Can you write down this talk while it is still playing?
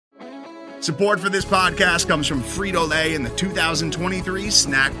Support for this podcast comes from Frito-Lay and the 2023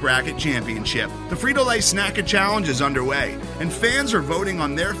 Snack Bracket Championship. The Frito-Lay Snack Challenge is underway, and fans are voting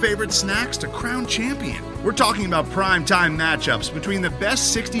on their favorite snacks to crown champion. We're talking about prime-time matchups between the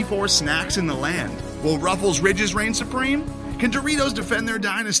best 64 snacks in the land. Will Ruffles Ridges reign supreme? Can Doritos defend their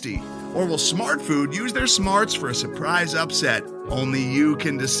dynasty? Or will Smart Food use their smarts for a surprise upset? Only you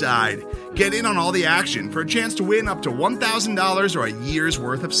can decide. Get in on all the action for a chance to win up to $1,000 or a year's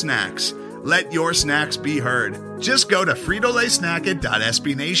worth of snacks. Let your snacks be heard. Just go to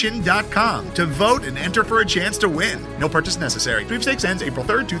fritolaysnacket.sbnation.com to vote and enter for a chance to win. No purchase necessary. Sweepstakes ends April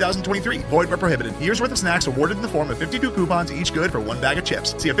 3rd, 2023. Void where prohibited. Year's worth of snacks awarded in the form of 52 coupons, each good for one bag of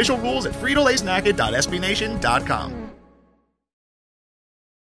chips. See official rules at fritolaysnacket.sbnation.com.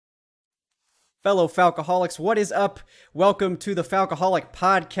 Fellow Falcoholics, what is up? Welcome to the Falcoholic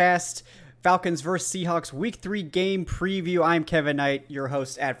Podcast, Falcons vs. Seahawks Week 3 game preview. I'm Kevin Knight, your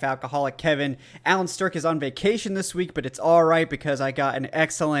host at Falcoholic Kevin. Alan Stirk is on vacation this week, but it's all right because I got an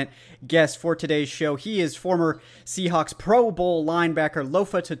excellent guest for today's show. He is former Seahawks Pro Bowl linebacker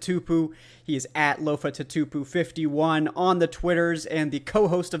Lofa Tatupu. He is at Lofa Tatupu 51 on the Twitters and the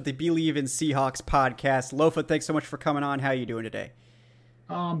co-host of the Believe in Seahawks podcast. Lofa, thanks so much for coming on. How are you doing today?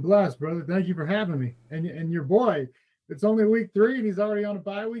 I'm blessed, brother. Thank you for having me. And your boy, it's only week 3 and he's already on a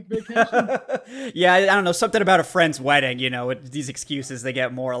bye week vacation. Yeah, I don't know. Something about a friend's wedding, you know, these excuses, they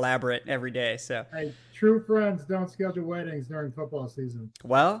get more elaborate every day. So, hey, true friends don't schedule weddings during football season.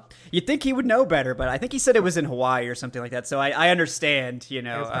 Well, you'd think he would know better, but I think he said it was in Hawaii or something like that. So I understand, you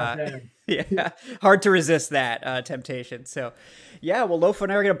know, yeah, hard to resist that temptation. So, yeah, well, Lofa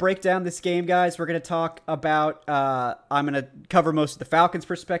and I are going to break down this game, guys. We're going to talk about, I'm going to cover most of the Falcons'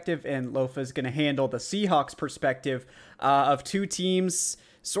 perspective, and Lofa is going to handle the Seahawks' perspective of two teams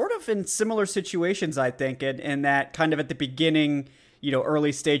sort of in similar situations, I think, and that kind of at the beginning, you know,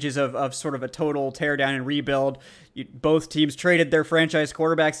 early stages of sort of a total teardown and rebuild. Both teams traded their franchise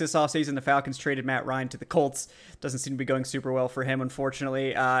quarterbacks this offseason. The Falcons traded Matt Ryan to the Colts. Doesn't seem to be going super well for him,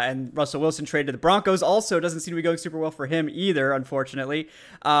 unfortunately. And Russell Wilson traded to the Broncos. Also doesn't seem to be going super well for him either, unfortunately.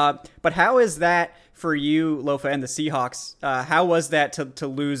 But how is that for you, Lofa, and the Seahawks? How was that to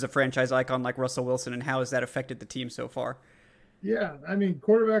lose a franchise icon like Russell Wilson, and how has that affected the team so far? Yeah, I mean,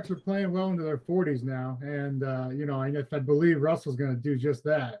 quarterbacks are playing well into their 40s now. And, you know, I believe Russell's going to do just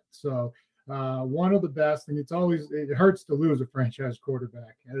that. So one of the best, and it hurts to lose a franchise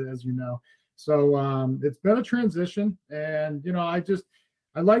quarterback, as you know. So it's been a transition. And, you know, I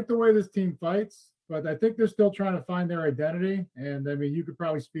like the way this team fights, but I think they're still trying to find their identity. And, I mean, you could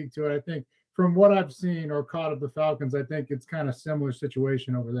probably speak to it. I think from what I've seen or caught of the Falcons, I think it's kind of similar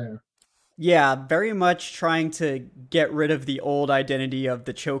situation over there. Yeah, very much trying to get rid of the old identity of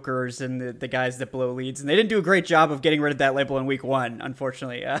the chokers and the guys that blow leads. And they didn't do a great job of getting rid of that label in week 1,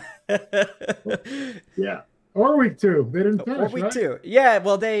 unfortunately. Yeah. Or week 2. They didn't finish, or week right? 2. Yeah,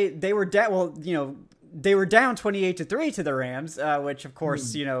 well, they were down. Well, you know, they were down 28-3 to the Rams, which of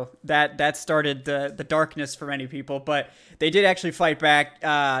course, you know, that started the darkness for many people. But they did actually fight back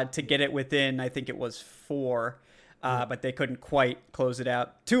to get it within, I think it was 4. But they couldn't quite close it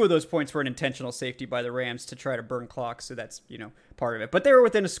out. 2 of those points were an intentional safety by the Rams to try to burn clocks, so that's, you know, part of it. But they were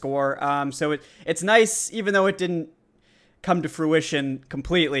within a score, so it's nice, even though it didn't come to fruition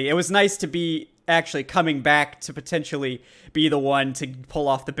completely. It was nice to be actually coming back to potentially be the one to pull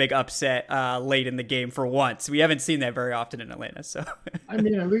off the big upset late in the game for once. We haven't seen that very often in Atlanta. So I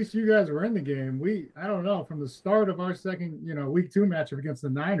mean, at least you guys were in the game. I don't know, from the start of our second, you know, week 2 matchup against the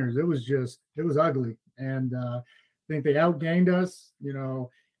Niners, it was ugly. And I think they outgained us. You know,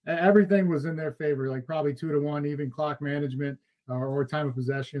 everything was in their favor, like probably 2-1, even clock management or time of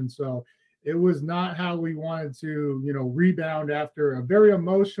possession. So it was not how we wanted to, you know, rebound after a very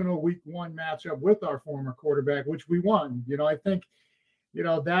emotional week 1 matchup with our former quarterback, which we won. You know, I think, you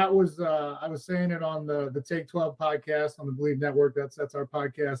know, that was, I was saying it on the Take 12 podcast on the Believe Network. That's our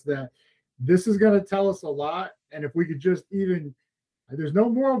podcast, that this is going to tell us a lot. And if we could just even, there's no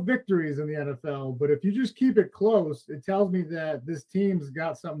moral victories in the NFL, but if you just keep it close, it tells me that this team's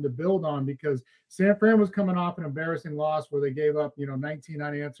got something to build on, because San Fran was coming off an embarrassing loss where they gave up, you know, 19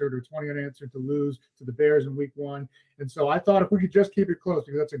 unanswered or 20 unanswered to lose to the Bears in week 1. And so I thought if we could just keep it close,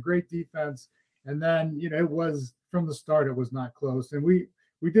 because that's a great defense. And then, you know, it was from the start, it was not close. And we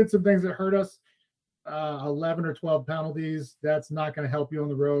did some things that hurt us. 11 or 12 penalties, that's not going to help you on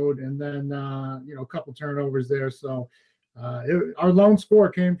the road. And then, you know, a couple turnovers there. So our lone score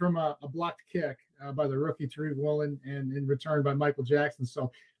came from a blocked kick by the rookie Tariq Woolen and in return by Michael Jackson.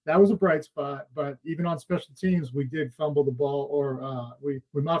 So that was a bright spot. But even on special teams, we did fumble the ball, or we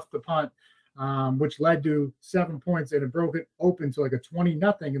muffed the punt which led to 7 points, and it broke it open to like a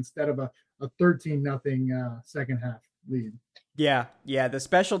 20-0 instead of a 13-0 second half lead. Yeah. The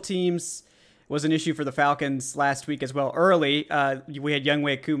special teams was an issue for the Falcons last week as well. Early, we had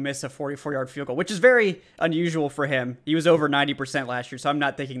Younghoe Koo miss a 44-yard field goal, which is very unusual for him. He was over 90% last year, so I'm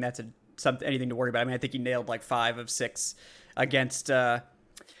not thinking that's anything to worry about. I mean, I think he nailed like 5 of 6 against the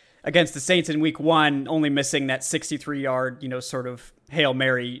Saints in week 1, only missing that 63-yard, sort of Hail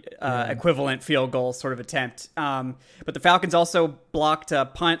Mary equivalent field goal sort of attempt. But the Falcons also blocked a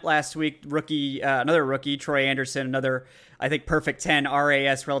punt last week. Another rookie, Troy Anderson, another, I think, perfect 10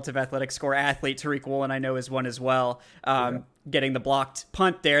 RAS relative athletic score athlete. Tariq Woolen, I know, is one as well. Getting the blocked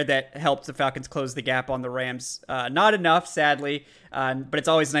punt there that helped the Falcons close the gap on the Rams. Not enough, sadly, but it's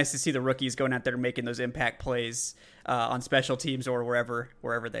always nice to see the rookies going out there and making those impact plays on special teams or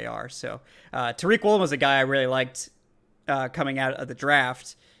wherever they are. So Tariq Woolen was a guy I really liked coming out of the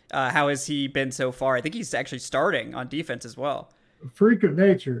draft. How has he been so far? I think he's actually starting on defense as well. Freak of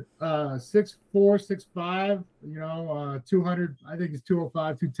nature, 6'4", 6'5", 200, I think he's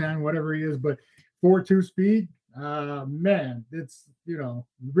 205, 210, whatever he is, but 4.2 speed. Man, it's,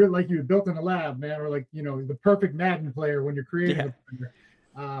 really like you built in a lab, man, or like, the perfect Madden player when you're creating a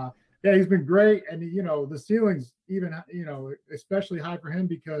player. He's been great. And, the ceiling's even, especially high for him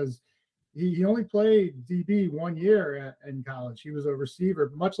because he only played DB 1 year in college. He was a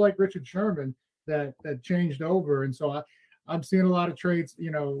receiver, much like Richard Sherman, that changed over. And so I'm seeing a lot of traits,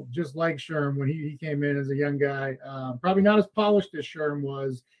 just like Sherm when he came in as a young guy. Probably not as polished as Sherm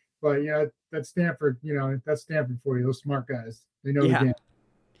was, but that's Stanford. That's Stanford for you. Those smart guys, they know the game.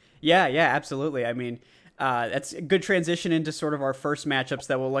 Yeah, absolutely. I mean, that's a good transition into sort of our first matchups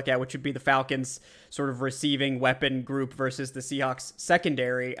that we'll look at, which would be the Falcons' sort of receiving weapon group versus the Seahawks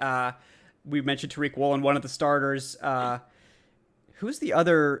secondary. We mentioned Tariq Woolen, one of the starters. Who's the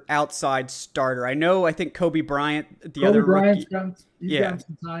other outside starter? I think Kobe Bryant, other rookie. He's gotten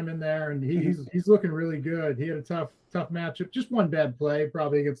some time in there, and he's looking really good. He had a tough matchup. Just one bad play,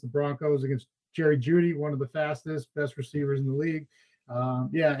 probably against the Broncos, against Jerry Jeudy, one of the best receivers in the league.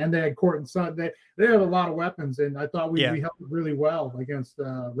 And they had Courtland Sutton. They have a lot of weapons, and I thought we helped really well against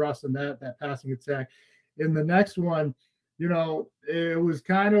Russ and that passing attack. In the next one, it was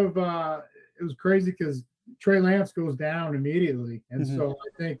kind of it was crazy because Trey Lance goes down immediately. And so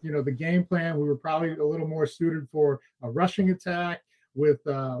I think, the game plan, we were probably a little more suited for a rushing attack with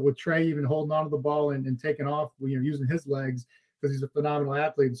Trey even holding onto the ball and taking off, using his legs because he's a phenomenal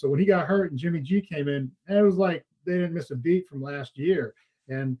athlete. And so when he got hurt and Jimmy G came in, and it was like they didn't miss a beat from last year.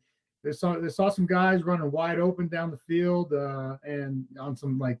 And they saw some guys running wide open down the field and on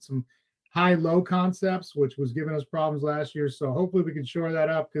some high-low concepts, which was giving us problems last year. So hopefully we can shore that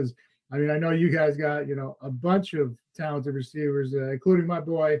up because, I know you guys got, a bunch of talented receivers, including my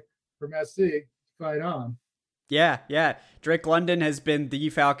boy from SC, Fight On. Yeah. Drake London has been the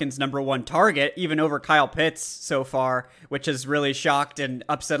Falcons' #1 target, even over Kyle Pitts so far, which has really shocked and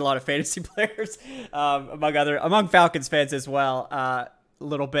upset a lot of fantasy players, among Falcons fans as well. A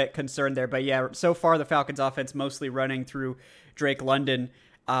little bit concerned there. But yeah, so far the Falcons offense mostly running through Drake London.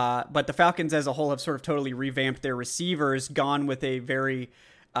 But the Falcons as a whole have sort of totally revamped their receivers, gone with a very...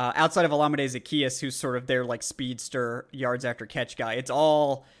 outside of Olamide Zaccheaus, who's sort of their speedster yards after catch guy, it's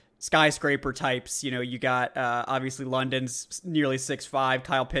all skyscraper types. You got obviously London's nearly 6'5",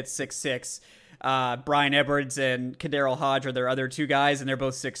 Kyle Pitts 6'6", Brian Edwards and Kaderil Hodge are their other two guys, and they're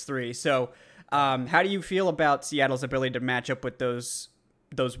both 6'3". So how do you feel about Seattle's ability to match up with those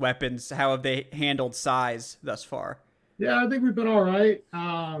weapons? How have they handled size thus far? Yeah, I think we've been all right.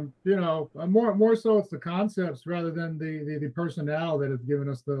 More so it's the concepts rather than the personnel that have given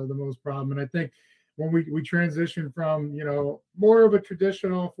us the most problem. And I think when we transition from, more of a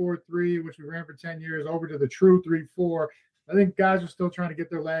traditional 4-3, which we ran for 10 years, over to the true 3-4, I think guys are still trying to get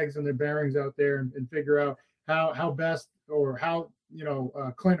their legs and their bearings out there and figure out how best or how,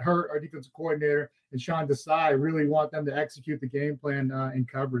 Clint Hurt, our defensive coordinator, and Sean Desai really want them to execute the game plan in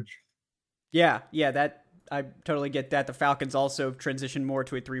coverage. Yeah, that I totally get that. The Falcons also transitioned more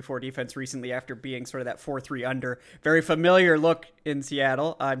to a 3-4 defense recently after being sort of that 4-3 under. Very familiar look in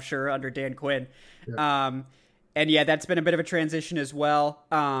Seattle, I'm sure, under Dan Quinn. Yeah. And yeah, that's been a bit of a transition as well.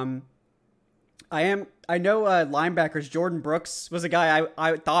 I know linebackers, Jordan Brooks was a guy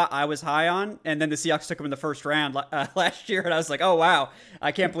I thought I was high on, and then the Seahawks took him in the first round last year, and I was like, oh, wow,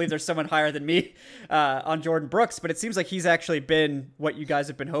 I can't believe there's someone higher than me on Jordan Brooks, but it seems like he's actually been what you guys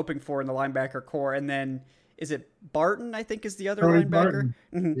have been hoping for in the linebacker core. And then is it Barton, I think, is the other linebacker?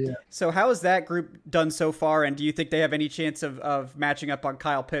 Mm-hmm. Yeah. So how has that group done so far, and do you think they have any chance of matching up on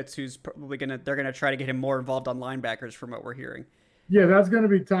Kyle Pitts, who's probably they're going to try to get him more involved on linebackers from what we're hearing? Yeah, that's going to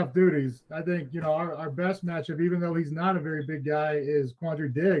be tough duties. I think, our best matchup, even though he's not a very big guy, is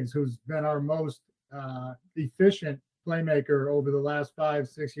Quandre Diggs, who's been our most efficient playmaker over the last 5,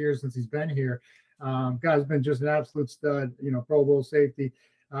 6 years since he's been here. Guy's been just an absolute stud, Pro Bowl safety.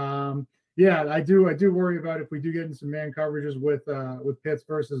 Yeah, I do worry about if we do get in some man coverages with Pitts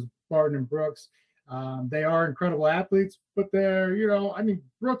versus Barton and Brooks. They are incredible athletes, but they're,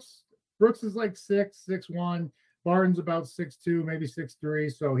 Brooks is like 6'1". Barton's about 6'2", maybe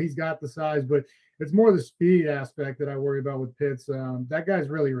 6'3", so he's got the size, but it's more the speed aspect that I worry about with Pitts. That guy's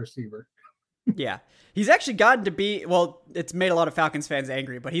really a receiver. Yeah. He's actually gotten to be, well, it's made a lot of Falcons fans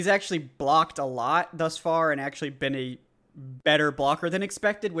angry, but he's actually blocked a lot thus far and actually been a better blocker than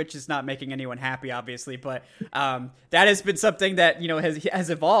expected, which is not making anyone happy, obviously. But that has been something that, has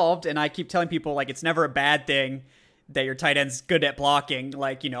evolved. And I keep telling people, like, it's never a bad thing that your tight end's good at blocking.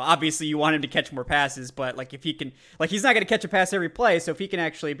 Like, obviously you want him to catch more passes, but like if he can, like he's not going to catch a pass every play. So if he can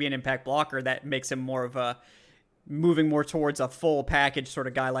actually be an impact blocker, that makes him more of a moving more towards a full package sort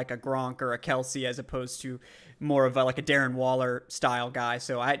of guy like a Gronk or a Kelsey, as opposed to more of like a Darren Waller style guy.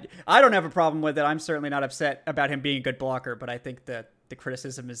 So I don't have a problem with it. I'm certainly not upset about him being a good blocker, but I think that the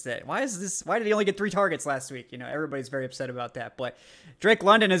criticism is that why did he only get 3 targets last week? Everybody's very upset about that, but Drake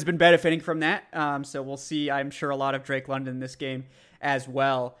London has been benefiting from that. So we'll see, I'm sure, a lot of Drake London in this game as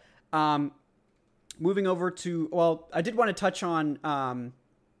well. Moving over to, well, I did want to touch on,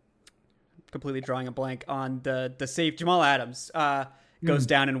 completely drawing a blank on the save. Jamal Adams goes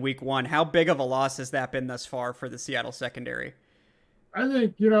down in week 1. How big of a loss has that been thus far for the Seattle secondary? I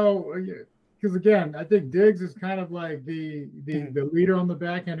think, because again, I think Diggs is kind of like the leader on the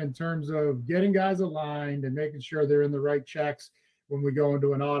back end in terms of getting guys aligned and making sure they're in the right checks when we go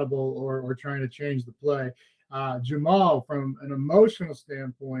into an audible or trying to change the play. Jamal, from an emotional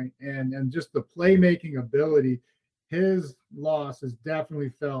standpoint and just the playmaking ability, his loss is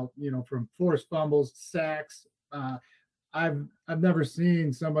definitely felt, from forced fumbles, sacks. I've never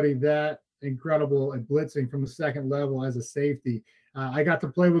seen somebody that incredible at blitzing from the second level as a safety. I got to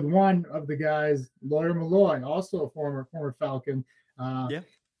play with one of the guys, Lawyer Malloy, also a former Falcon. Yeah.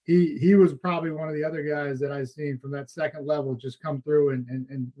 He was probably one of the other guys that I've seen from that second level just come through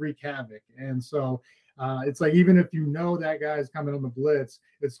and wreak havoc. And so it's like, even if that guy's coming on the blitz,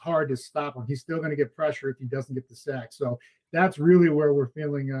 it's hard to stop him. He's still going to get pressure if he doesn't get the sack. So that's really where we're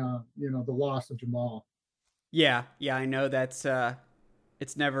feeling, the loss of Jamal. Yeah, I know that's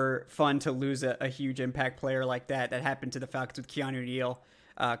it's never fun to lose a huge impact player like that. That happened to the Falcons with Keanu Neal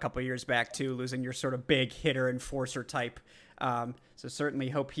a couple of years back too, losing your sort of big hitter enforcer type. So certainly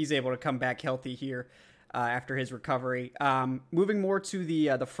hope he's able to come back healthy here after his recovery. Moving more to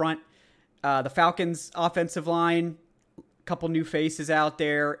the front, the Falcons offensive line, a couple new faces out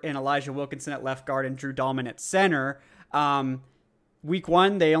there, and Elijah Wilkinson at left guard and Drew Dahlman at center. Week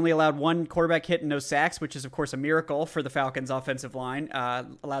 1, they only allowed 1 quarterback hit and no sacks, which is, of course, a miracle for the Falcons offensive line.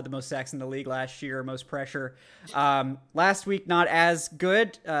 Allowed the most sacks in the league last year, most pressure. Last week, not as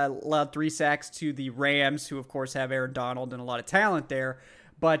good. Allowed 3 sacks to the Rams, who, of course, have Aaron Donald and a lot of talent there.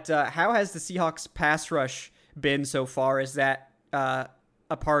 But how has the Seahawks pass rush been so far? Is that a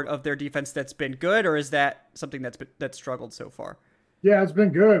part of their defense that's been good, or is that something that's struggled so far? Yeah, it's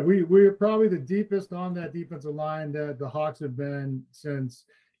been good. We're probably the deepest on that defensive line that the Hawks have been since,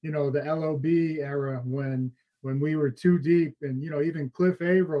 the LOB era when we were too deep. And, even Cliff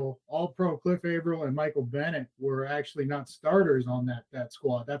Averill, all-pro Cliff Averill and Michael Bennett were actually not starters on that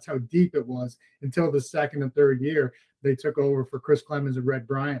squad. That's how deep it was until the second and third year they took over for Chris Clemens and Red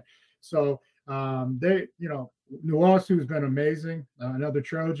Bryant. So Nuwasu's been amazing. Another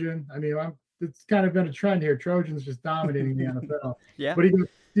Trojan. I mean, it's kind of been a trend here. Trojans just dominating the NFL. Yeah. But he was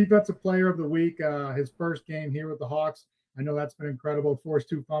defensive player of the week, his first game here with the Hawks. I know that's been incredible. Forced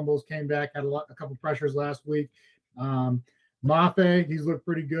 2 fumbles, came back, had a couple pressures last week. Mafe, he's looked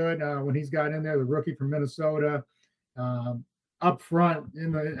pretty good when he's got in there, the rookie from Minnesota. Up front,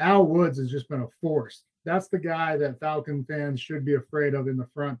 Al Woods has just been a force. That's the guy that Falcon fans should be afraid of in the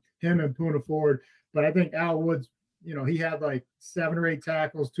front, him and Poona Ford. But I think Al Woods, he had like 7 or 8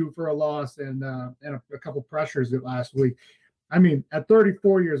 tackles, 2 for a loss, and a couple pressures last week. I mean, at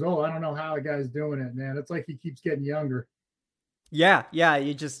 34 years old, I don't know how a guy's doing it, man. It's like he keeps getting younger. Yeah.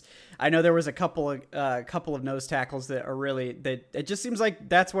 I know there was a couple of nose tackles that are really, that it just seems like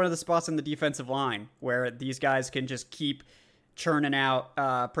that's one of the spots in the defensive line where these guys can just keep churning out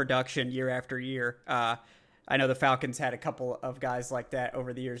production year after year. I know the Falcons had a couple of guys like that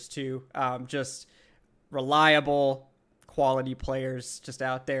over the years too. Just reliable, quality players just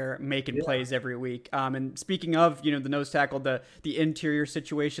out there making plays every week. And speaking of, the nose tackle, the interior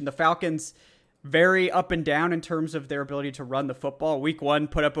situation, the Falcons very up and down in terms of their ability to run the football. Week 1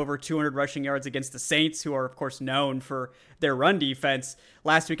 put up over 200 rushing yards against the Saints, who are, of course, known for their run defense.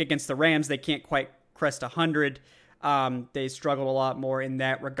 Last week against the Rams, they can't quite crest 100. They struggled a lot more in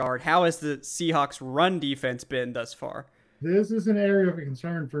that regard. How has the Seahawks run defense been thus far? This is an area of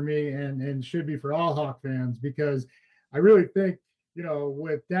concern for me and should be for all Hawk fans, because I really think,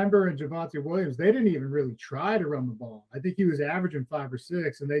 with Denver and Javonte Williams, they didn't even really try to run the ball. I think he was averaging 5 or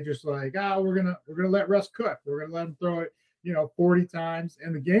 6, and they just like, we're gonna let Russ cook. We're gonna let him throw it, 40 times.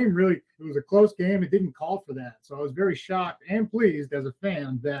 And the game really, it was a close game. It didn't call for that. So I was very shocked and pleased as a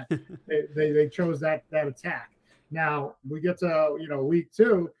fan that they chose that attack. Now we get to week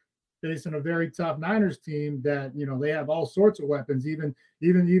 2, facing a very tough Niners team that they have all sorts of weapons. Even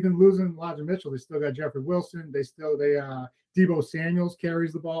losing Elijah Mitchell, they still got Jeffrey Wilson. Deebo Samuels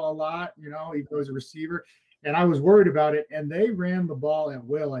carries the ball a lot, even though he's a receiver. And I was worried about it. And they ran the ball at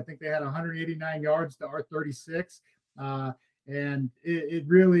will. I think they had 189 yards to our 36. And it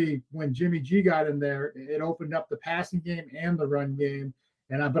really, when Jimmy G got in there, it opened up the passing game and the run game.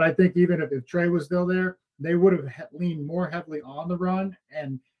 But I think even if Trey was still there, they would have leaned more heavily on the run.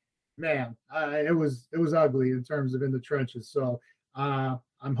 And man, it was ugly in terms of in the trenches. So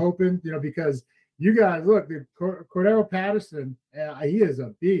I'm hoping, because you guys look, the Cordero Patterson, he is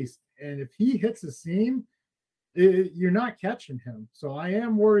a beast. And if he hits a seam, you're not catching him. So I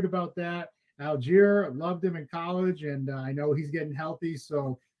am worried about that. Algier, loved him in college, and I know he's getting healthy.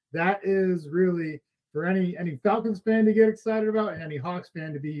 So that is really for any Falcons fan to get excited about and any Hawks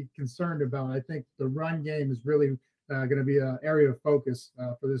fan to be concerned about. I think the run game is really going to be an area of focus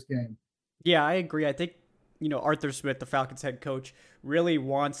for this game. Yeah, I agree. I think, Arthur Smith, the Falcons head coach, really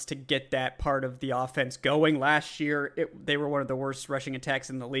wants to get that part of the offense going. Last year, they were one of the worst rushing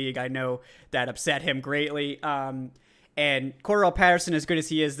attacks in the league. I know that upset him greatly. And Cordero Patterson, as good as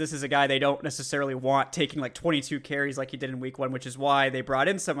he is, this is a guy they don't necessarily want taking like 22 carries like he did in week 1, which is why they brought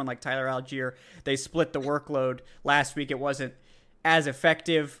in someone like Tyler Algier. They split the workload. Last week, it wasn't as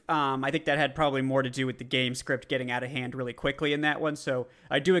effective. I think that had probably more to do with the game script getting out of hand really quickly in that one. So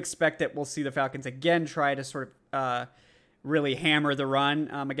I do expect that we'll see the Falcons again try to sort of really hammer the run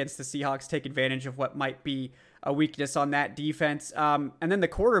against the Seahawks, take advantage of what might be a weakness on that defense. And then the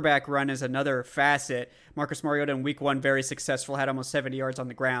quarterback run is another facet. Marcus Mariota in week 1, very successful, had almost 70 yards on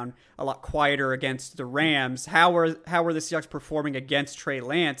the ground, a lot quieter against the Rams. How were the Seahawks performing against Trey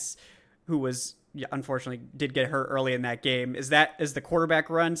Lance, who was unfortunately did get hurt early in that game? Is the quarterback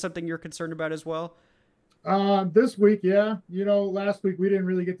run something you're concerned about as well? This week, yeah. Last week we didn't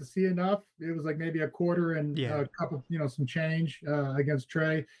really get to see enough. It was like maybe a quarter and a couple, some change against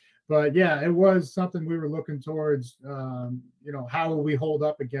Trey. But yeah, it was something we were looking towards. How will we hold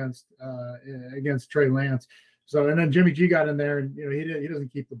up against Trey Lance? So, and then Jimmy G got in there, and he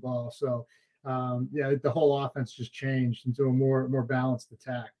doesn't keep the ball. So, the whole offense just changed into a more balanced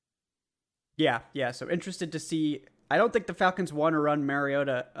attack. Yeah. So interested to see. I don't think the Falcons want to run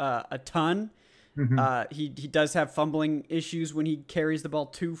Mariota a ton. Mm-hmm. He does have fumbling issues when he carries the ball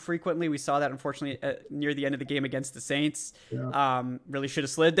too frequently. We saw that, unfortunately, near the end of the game against the Saints. Yeah. Really should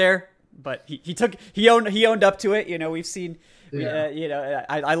have slid there, but he owned up to it. We've seen. Yeah.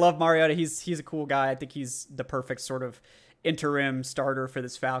 I love Mariota. He's a cool guy. I think he's the perfect sort of interim starter for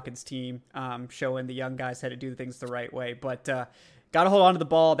this Falcons team, showing the young guys how to do things the right way. But got to hold on to the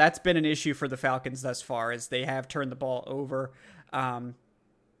ball. That's been an issue for the Falcons thus far, as they have turned the ball over.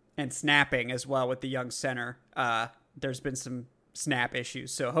 And snapping as well with the young center. There's been some snap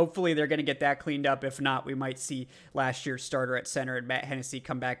issues. So hopefully they're going to get that cleaned up. If not, we might see last year's starter at center and Matt Hennessy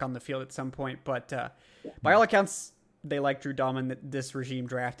come back on the field at some point. But by all accounts, they like Drew Dalman. This regime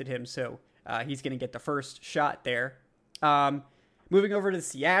drafted him, so he's going to get the first shot there. Moving over to the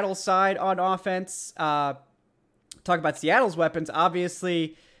Seattle side on offense. Talk about Seattle's weapons.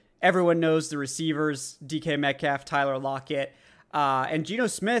 Obviously, everyone knows the receivers, DK Metcalf, Tyler Lockett. And Geno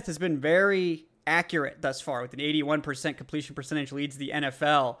Smith has been very accurate thus far with an 81% completion percentage, leads the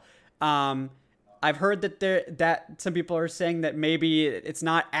NFL. I've heard that some people are saying that maybe it's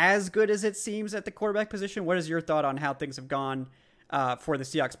not as good as it seems at the quarterback position. What is your thought on how things have gone for the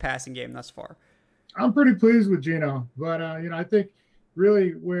Seahawks passing game thus far? I'm pretty pleased with Geno, but I think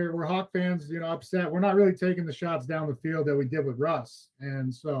really we're Hawk fans, upset. We're not really taking the shots down the field that we did with Russ,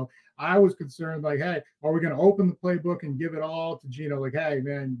 and so I was concerned, like, hey, are we going to open the playbook and give it all to Geno? Like, hey,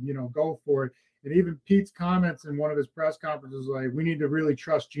 man, go for it. And even Pete's comments in one of his press conferences, like, we need to really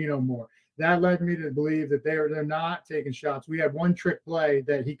trust Geno more. That led me to believe that they're not taking shots. We had one trick play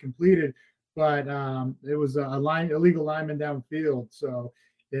that he completed, but it was a illegal lineman downfield. So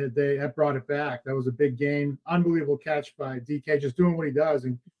they brought it back. That was a big gain. Unbelievable catch by DK, just doing what he does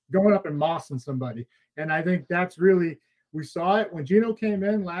and going up and mossing somebody. And I think that's really, we saw it when Geno came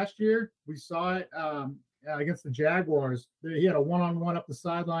in last year. We saw it against the Jaguars. He had a one-on-one up the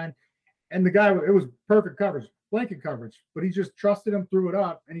sideline, and the guy, it was perfect coverage, blanket coverage, but he just trusted him, threw it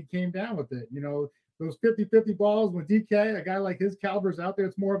up, and he came down with it. Those 50-50 balls with DK, a guy like his caliber is out there,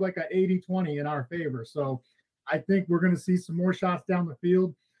 it's more of like a 80-20 in our favor. So I think we're going to see some more shots down the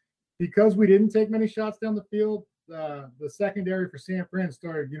field. Because we didn't take many shots down the field, the secondary for San Fran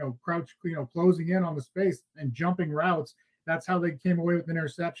started, closing in on the space and jumping routes. That's how they came away with an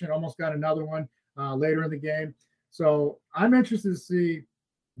interception, almost got another one later in the game. So I'm interested to see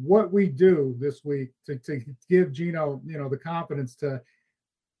what we do this week to give Geno, the confidence to,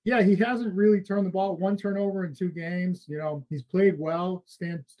 he hasn't really turned the ball, 1 turnover in 2 games. He's played well,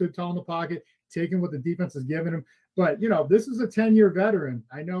 stood tall in the pocket, taking what the defense has given him. But, this is a 10-year veteran.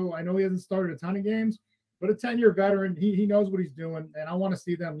 I know he hasn't started a ton of games, but a 10-year veteran, he knows what he's doing, and I want to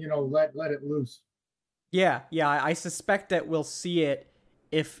see them, let it loose. Yeah, I suspect that we'll see it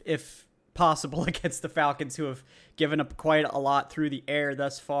if possible against the Falcons, who have given up quite a lot through the air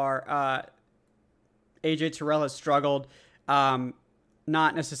thus far. AJ Terrell has struggled.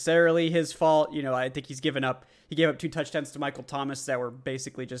 Not necessarily his fault. I think he gave up 2 touchdowns to Michael Thomas that were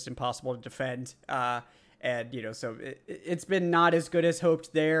basically just impossible to defend. So it's been not as good as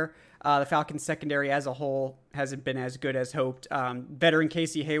hoped there. The Falcons secondary as a whole hasn't been as good as hoped. Veteran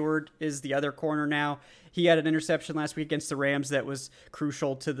Casey Hayward is the other corner now. He had an interception last week against the Rams that was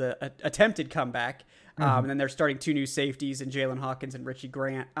crucial to the attempted comeback. And then they're starting 2 new safeties in Jalen Hawkins and Richie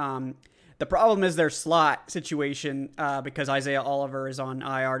Grant. The problem is their slot situation because Isaiah Oliver is on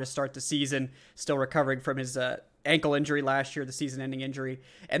IR to start the season, still recovering from his ankle injury last year, the season-ending injury.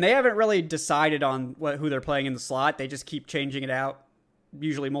 And they haven't really decided on who they're playing in the slot. They just keep changing it out,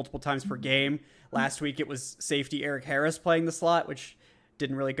 usually multiple times per game. Last week it was safety Eric Harris playing the slot, which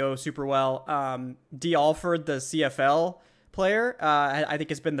didn't really go super well. D. Alford, the CFL player, I think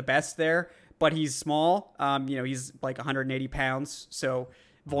has been the best there, but he's small. He's like 180 pounds, so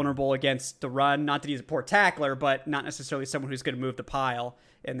vulnerable against the run. Not that he's a poor tackler, but not necessarily someone who's going to move the pile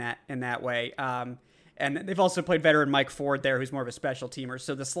in that way. And they've also played veteran Mike Ford there, who's more of a special teamer.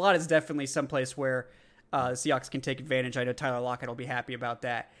 So the slot is definitely someplace where the Seahawks can take advantage. I know Tyler Lockett will be happy about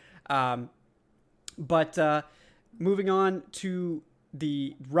that. But moving on to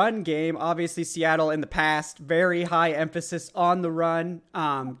the run game, obviously Seattle in the past, very high emphasis on the run.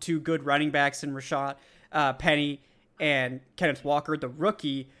 2 good running backs in Rashad Penny and Kenneth Walker, the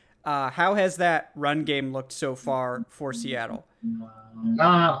rookie. How has that run game looked so far for Seattle?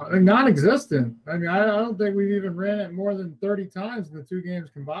 Non-existent. I mean, I don't think we've even ran it more than 30 times in the 2 games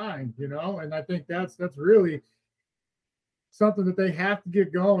combined, and I think that's really something that they have to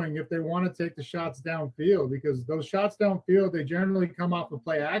get going if they want to take the shots downfield, because those shots downfield, they generally come off of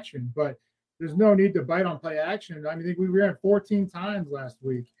play action, but there's no need to bite on play action. I mean, I think we ran 14 times last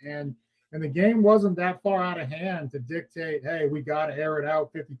week, and the game wasn't that far out of hand to dictate, hey, we got to air it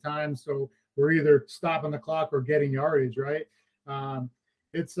out 50 times, so we're either stopping the clock or getting yardage, right?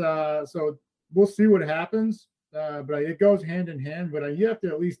 So we'll see what happens, but it goes hand in hand. But you have to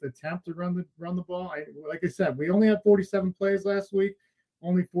at least attempt to run the ball. Like I said, we only had 47 plays last week,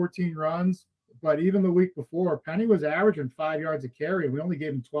 only 14 runs. But even the week before, Penny was averaging 5 yards a carry, and we only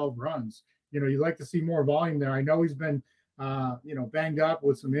gave him 12 runs. You'd like to see more volume there. I know he's been banged up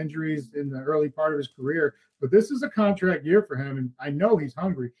with some injuries in the early part of his career, but this is a contract year for him, and I know he's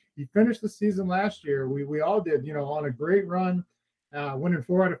hungry. He finished the season last year. We all did, on a great run, winning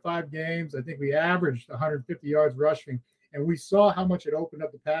 4 out of 5 games. I think we averaged 150 yards rushing, and we saw how much it opened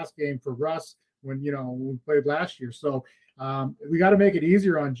up the pass game for Russ when we played last year. So we got to make it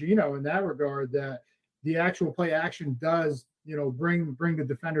easier on Geno in that regard, that the actual play action does, bring the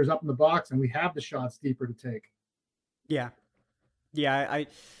defenders up in the box, and we have the shots deeper to take. Yeah.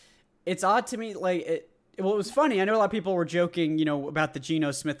 It's odd to me. It was funny. I know a lot of people were joking, about the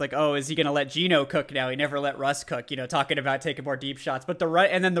Geno Smith, like, oh, is he going to let Geno cook now? He never let Russ cook, talking about taking more deep shots. But the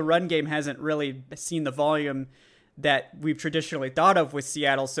run game hasn't really seen the volume that we've traditionally thought of with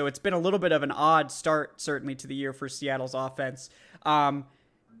Seattle. So it's been a little bit of an odd start, certainly, to the year for Seattle's offense.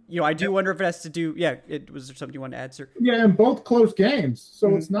 I do wonder if it has to do. Yeah, was there something you wanted to add, sir? Yeah, and both close games,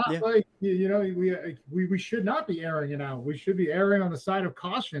 so it's not like we should not be airing it out. We should be airing on the side of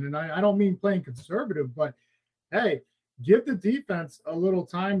caution, and I don't mean playing conservative, but hey, give the defense a little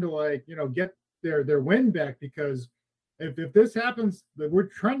time to get their win back, because if this happens, we're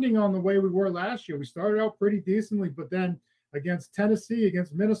trending on the way we were last year. We started out pretty decently, but then against Tennessee,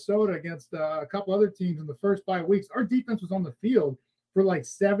 against Minnesota, against a couple other teams in the first 5 weeks, our defense was on the field for like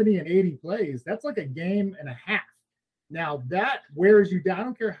 70 and 80 plays. That's like a game and a half. Now that wears you down. I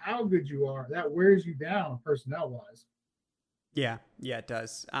don't care how good you are. That wears you down personnel wise. Yeah, it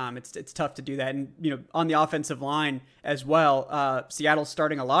does. It's tough to do that, and on the offensive line as well. Seattle's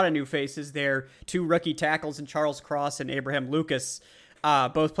starting a lot of new faces there. 2 rookie tackles in Charles Cross and Abraham Lucas,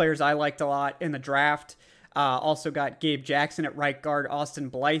 both players I liked a lot in the draft. Also got Gabe Jackson at right guard, Austin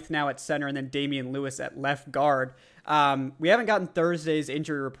Blythe now at center, and then Damian Lewis at left guard. We haven't gotten Thursday's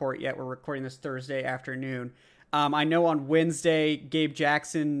injury report yet. We're recording this Thursday afternoon. I know on Wednesday, Gabe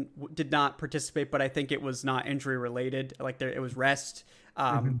Jackson did not participate, but I think it was not injury related. It was rest.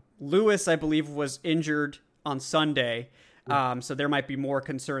 Lewis, I believe, was injured on Sunday. So there might be more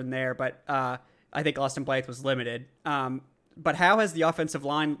concern there, but I think Austin Blythe was limited. But how has the offensive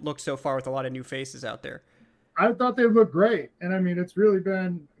line looked so far with a lot of new faces out there? I thought they looked great. And I mean, it's really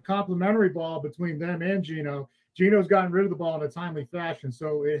been a complimentary ball between them and Gino. Gino's gotten rid of the ball in a timely fashion,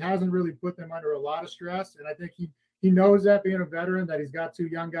 so it hasn't really put them under a lot of stress. And I think he knows that, being a veteran, that he's got 2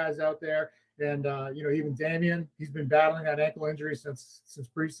 young guys out there. And, even Damian, he's been battling that ankle injury since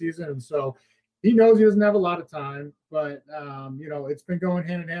preseason. And so he knows he doesn't have a lot of time, but, it's been going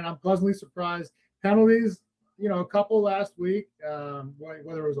hand in hand. I'm pleasantly surprised. Penalties, a couple last week,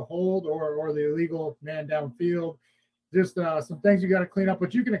 whether it was a hold or the illegal man downfield, just some things you got to clean up,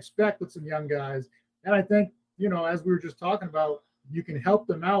 but you can expect with some young guys. And I think, as we were just talking about, you can help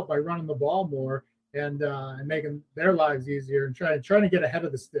them out by running the ball more and making their lives easier and trying to get ahead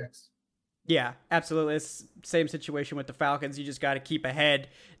of the sticks. Yeah, absolutely. It's the same situation with the Falcons. You just got to keep ahead,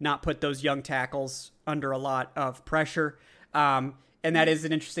 not put those young tackles under a lot of pressure. And that is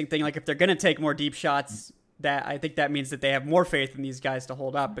an interesting thing. Like, if they're going to take more deep shots, that I think that means that they have more faith in these guys to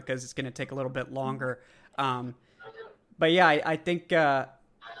hold up, because it's going to take a little bit longer. But yeah, I think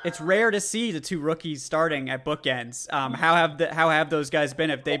it's rare to see the 2 rookies starting at bookends. How have those guys been?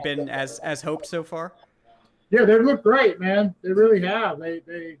 Have they been as hoped so far? Yeah, they look great, man. They really have. They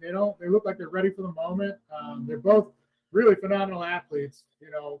look like they're ready for the moment. They're both really phenomenal athletes,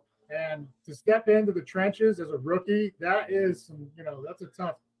 and to step into the trenches as a rookie, that is that's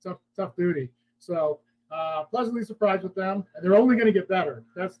a tough duty. So pleasantly surprised with them. And they're only going to get better.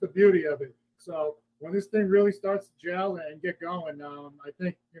 That's the beauty of it. So when this thing really starts to gel and get going, I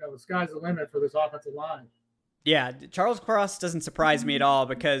think, the sky's the limit for this offensive line. Yeah, Charles Cross doesn't surprise me at all,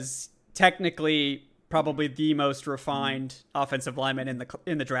 because technically probably the most refined offensive lineman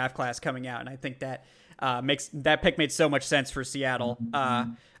in the draft class coming out. And I think that that pick made so much sense for Seattle.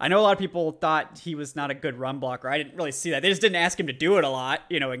 I know a lot of people thought he was not a good run blocker. I didn't really see that. They just didn't ask him to do it a lot,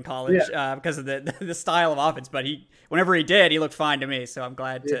 in college, because of the style of offense. But whenever he did, he looked fine to me. So I'm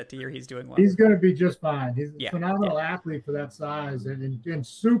glad to hear he's doing well. He's going to be just fine. He's a phenomenal athlete for that size and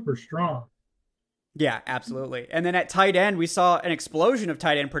super strong. Yeah, absolutely. And then at tight end, we saw an explosion of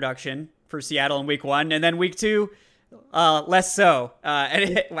tight end production for Seattle in week 1, and then week 2, less so.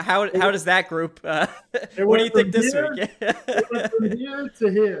 How does that group? What do you think this week? It went from here to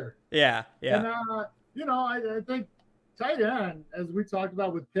here. Yeah. And I think tight end, as we talked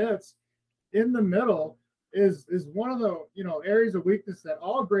about with Pitts, in the middle is one of the areas of weakness that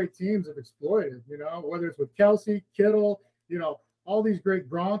all great teams have exploited. Whether it's with Kelsey, Kittle, all these great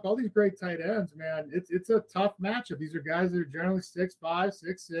Gronk, all these great tight ends, man. It's a tough matchup. These are guys that are generally 6'5",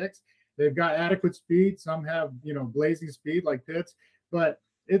 6'6". They've got adequate speed. Some have, blazing speed like Pitts, but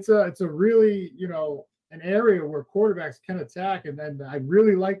it's a really, an area where quarterbacks can attack. And then I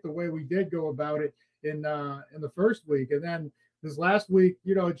really like the way we did go about it in the first week. And then this last week,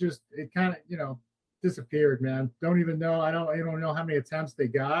 it kind of, disappeared, man. Don't even know. I don't know how many attempts they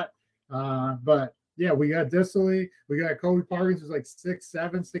got. But yeah, we got Disley. We got Kobe Parkins, who's like 6'7",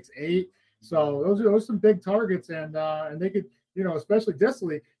 6'8". So those are some big targets, and they could, especially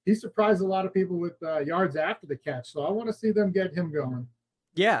Disley, he surprised a lot of people with yards after the catch. So I want to see them get him going.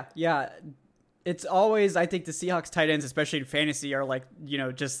 Yeah. It's always, I think the Seahawks tight ends, especially in fantasy, are like,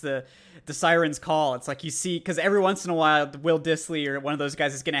 just the siren's call. It's like you see, because every once in a while, Will Disley or one of those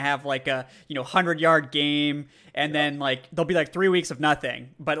guys is going to have like a, 100-yard game. And then like, there'll be like 3 weeks of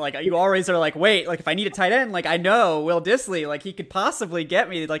nothing. But like, you always are like, wait, like if I need a tight end, like I know Will Disley, like he could possibly get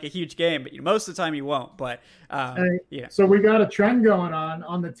me like a huge game, but most of the time he won't. But So we got a trend going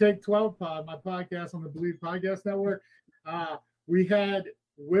on the Take 12 pod, my podcast on the Believe Podcast Network. We had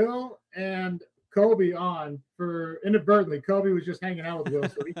Will and Kobe on for inadvertently. Kobe was just hanging out with Will,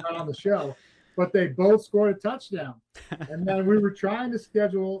 so he got on the show. But they both scored a touchdown. And then we were trying to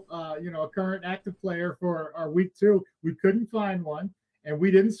schedule, a current active player for our week 2. We couldn't find one, and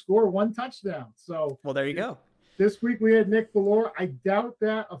we didn't score one touchdown. So, well, there you go. This week we had Nick Ballore. I doubt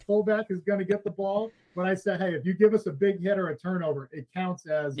that a fullback is going to get the ball, but I said, hey, if you give us a big hit or a turnover, it counts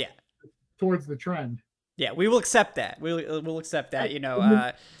as towards the trend. Yeah, we will accept that. We'll accept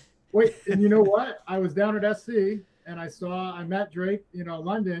that. Wait, and you know what? I was down at SC and I met Drake,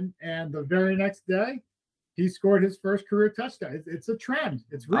 London, and the very next day he scored his first career touchdown. It's a trend.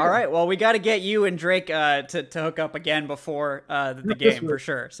 It's real. All right. Well, we got to get you and Drake to hook up again before the game for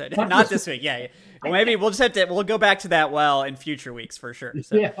sure. So not this week. Yeah. Well, maybe we'll just we'll go back to that well in future weeks for sure.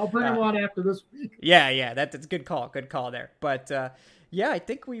 So, yeah, I'll bring him on after this week. Yeah. That's a good call. Good call there. But yeah, I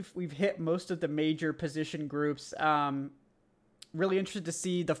think we've hit most of the major position groups. Really interested to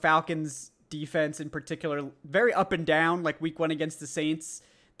see the Falcons defense in particular, very up and down. Like week 1 against the Saints,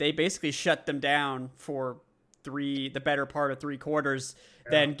 they basically shut them down for the better part of 3 quarters,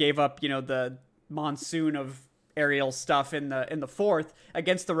 then gave up, the monsoon of aerial stuff in the fourth.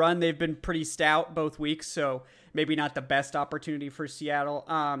 Against the run, they've been pretty stout both weeks, so maybe not the best opportunity for Seattle.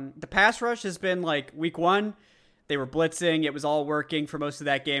 The pass rush has been like week 1, they were blitzing. It was all working for most of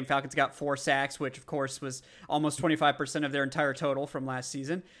that game. Falcons got 4 sacks, which of course was almost 25% of their entire total from last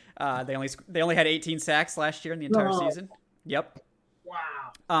season. They only had 18 sacks last year in the entire season. Yep.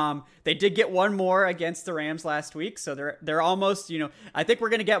 Wow. They did get 1 more against the Rams last week, so they're almost, I think we're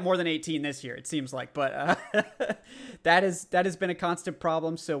going to get more than 18 this year, it seems like, but that has been a constant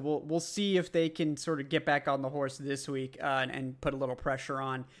problem. So we'll see if they can sort of get back on the horse this week and put a little pressure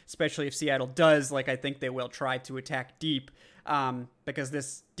on, especially if Seattle does, like I think they will, try to attack deep, because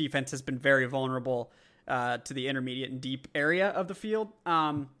this defense has been very vulnerable to the intermediate and deep area of the field.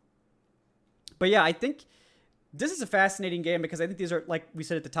 But yeah, I think this is a fascinating game because I think these are, like we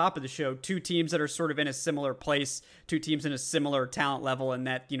said at the top of the show, 2 teams that are sort of in a similar place, 2 teams in a similar talent level, and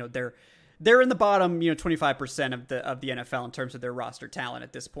that, they're in the bottom, 25% of the NFL in terms of their roster talent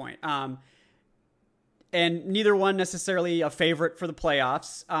at this point. And neither one necessarily a favorite for the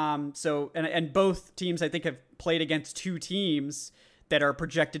playoffs. And both teams, I think, have played against 2 teams that are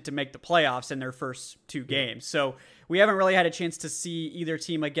projected to make the playoffs in their first 2 games. So we haven't really had a chance to see either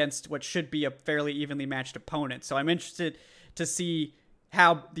team against what should be a fairly evenly matched opponent. So I'm interested to see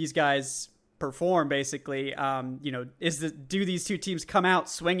how these guys perform, basically. Do these 2 teams come out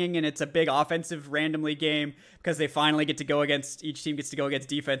swinging and it's a big offensive randomly game because they finally each team gets to go against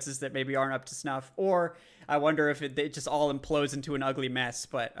defenses that maybe aren't up to snuff? Or I wonder if it just all implodes into an ugly mess,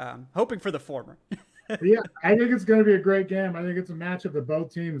 but hoping for the former. Yeah, I think it's going to be a great game. I think it's a matchup that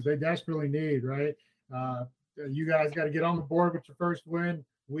both teams they desperately need, right? You guys got to get on the board with your first win.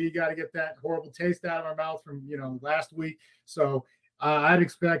 We got to get that horrible taste out of our mouth from last week. So I'd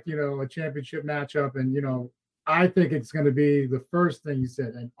expect a championship matchup, and I think it's going to be the first thing you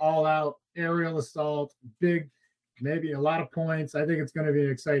said, an all-out aerial assault, big, maybe a lot of points. I think it's going to be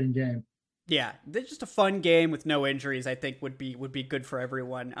an exciting game. Yeah, just a fun game with no injuries. I think would be good for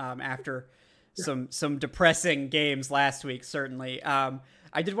everyone after some depressing games last week, certainly.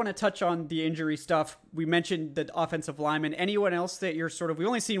 I did want to touch on the injury stuff. We mentioned the offensive lineman. Anyone else that you're we've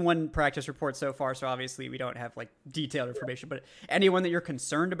only seen 1 practice report so far, so obviously we don't have like detailed information, but anyone that you're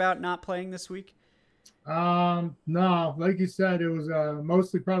concerned about not playing this week? No, like you said, it was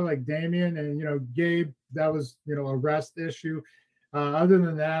mostly probably like Damian and Gabe. That was a rest issue. Other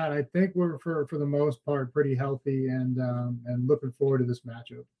than that, I think we're for the most part pretty healthy and looking forward to this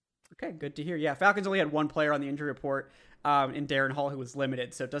matchup. Okay, good to hear. Yeah, Falcons only had 1 player on the injury report in Darren Hall who was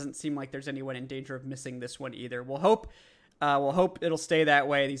limited, so it doesn't seem like there's anyone in danger of missing this one either. We'll hope it'll stay that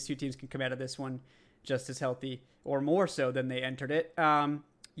way. These 2 teams can come out of this one just as healthy or more so than they entered it.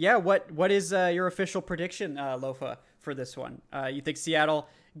 What is your official prediction, Lofa, for this one? You think Seattle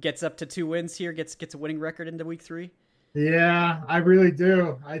gets up to 2 wins here, gets a winning record into week 3? Yeah, I really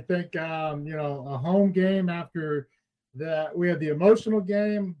do. I think a home game after that, we had the emotional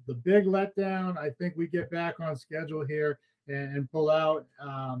game, the big letdown. I think we get back on schedule here and pull out.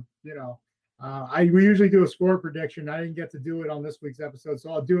 We usually do a score prediction. I didn't get to do it on this week's episode,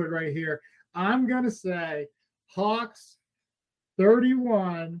 so I'll do it right here. I'm going to say Hawks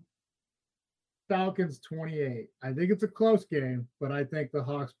 31, Falcons 28. I think it's a close game, but I think the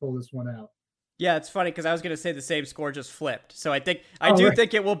Hawks pull this one out. Yeah, it's funny because I was going to say the same score just flipped. So I think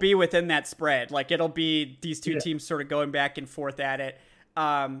think it will be within that spread. Like it'll be these 2 teams sort of going back and forth at it.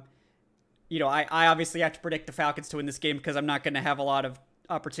 I obviously have to predict the Falcons to win this game because I'm not going to have a lot of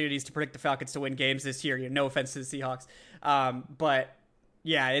opportunities to predict the Falcons to win games this year. No offense to the Seahawks. But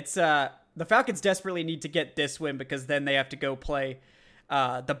yeah, it's the Falcons desperately need to get this win because then they have to go play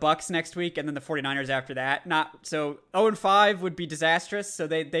the Bucks next week and then the 49ers after that. 0-5 would be disastrous. So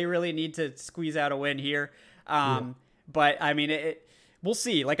they really need to squeeze out a win here. But I mean, we'll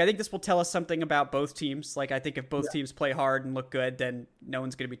see. Like, I think this will tell us something about both teams. Like, I think if both teams play hard and look good, then no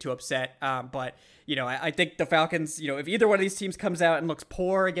one's going to be too upset. But I think the Falcons, if either one of these teams comes out and looks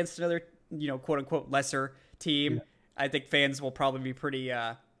poor against another quote unquote lesser team, I think fans will probably be pretty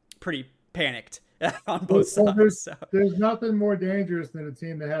panicked on both sides. There's nothing more dangerous than a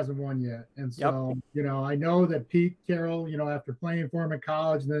team that hasn't won yet. And so, I know that Pete Carroll, after playing for him in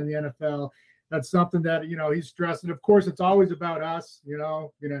college and then the NFL, that's something that, he's stressing. Of course, it's always about us,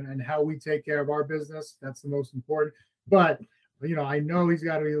 and how we take care of our business. That's the most important. But, I know he's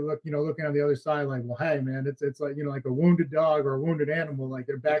got to be looking on the other side like, well, hey, man, it's like, like a wounded dog or a wounded animal, like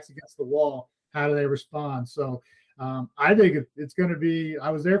their back's against the wall. How do they respond? So I think it's going to be, I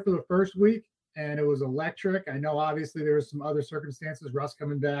was there for the first week and it was electric. I know obviously there was some other circumstances, Russ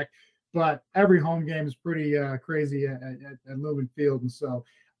coming back, but every home game is pretty crazy at Lumen Field. And so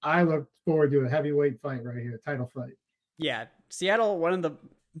I look forward to a heavyweight fight right here, title fight. Yeah, Seattle, one of the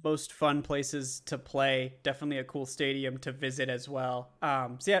most fun places to play. Definitely a cool stadium to visit as well.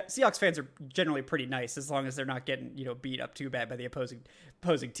 Seahawks fans are generally pretty nice as long as they're not getting beat up too bad by the opposing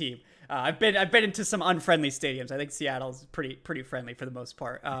team. I've been into some unfriendly stadiums. I think Seattle's pretty friendly for the most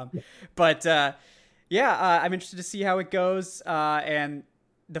part. But I'm interested to see how it goes. And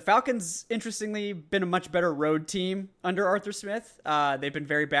the Falcons, interestingly, been a much better road team under Arthur Smith. They've been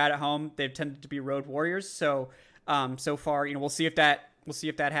very bad at home. They've tended to be road warriors. So far, we'll see if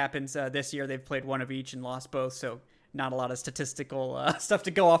that happens this year. They've played one of each and lost both. So not a lot of statistical stuff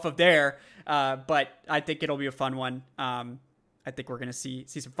to go off of there. But I think it'll be a fun one. I think we're going to see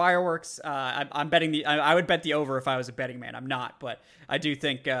some fireworks. I'm betting I would bet the over if I was a betting man. I'm not, but I do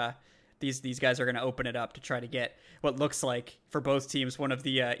think these guys are going to open it up to try to get what looks like for both teams one of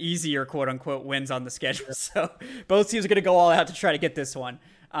the easier quote unquote wins on the schedule. So both teams are going to go all out to try to get this one.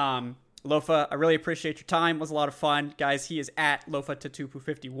 Lofa, I really appreciate your time. It was a lot of fun. Guys, he is at Lofa Tatupu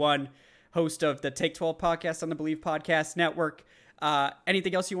 51, host of the Take 12 podcast on the Believe Podcast Network.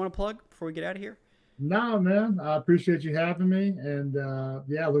 Anything else you want to plug before we get out of here? No, man. I appreciate you having me. And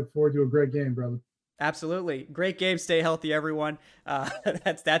look forward to a great game, brother. Absolutely. Great game. Stay healthy, everyone.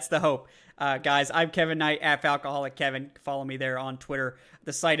 That's the hope. Guys, I'm Kevin Knight at Falcoholic Kevin. Follow me there on Twitter.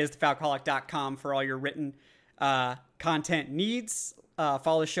 The site is thefalcoholic.com for all your written content needs.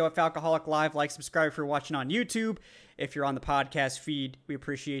 Follow the show at Falcoholic Live. Like, subscribe if you're watching on YouTube. If you're on the podcast feed, we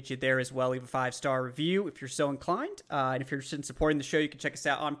appreciate you there as well. Leave a 5-star review if you're so inclined. And if you're interested in supporting the show, you can check us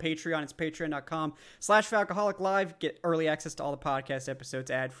out on Patreon. It's patreon.com/Falcoholic Live. Get early access to all the podcast episodes,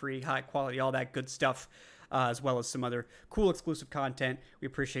 ad-free, high quality, all that good stuff, as well as some other cool exclusive content. We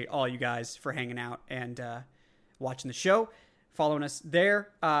appreciate all you guys for hanging out and watching the show, following us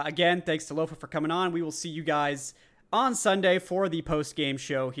there. Again, thanks to Lofa for coming on. We will see you guys on Sunday for the post-game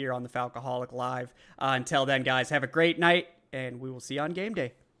show here on the Falcoholic Live. Until then, guys, have a great night, and we will see you on game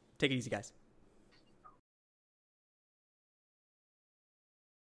day. Take it easy, guys.